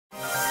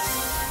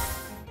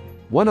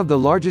one of the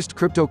largest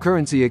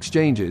cryptocurrency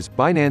exchanges,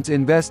 Binance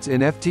invests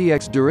in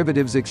FTX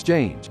derivatives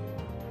exchange.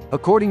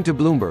 According to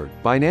Bloomberg,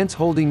 Binance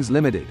Holdings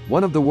Ltd,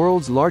 one of the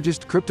world's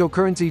largest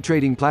cryptocurrency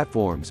trading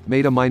platforms,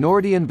 made a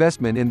minority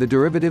investment in the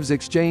derivatives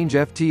exchange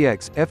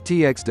FTX.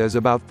 FTX does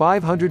about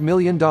 $500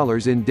 million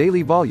in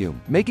daily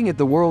volume, making it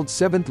the world's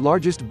 7th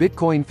largest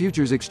Bitcoin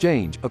futures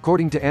exchange,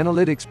 according to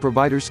analytics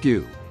provider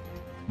Skew.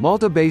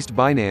 Malta-based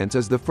Binance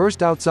is the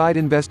first outside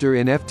investor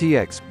in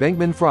FTX,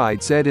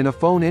 Bankman-Fried said in a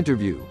phone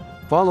interview.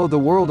 Follow the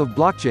world of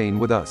blockchain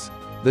with us.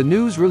 The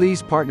news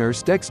release partner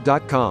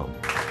stex.com.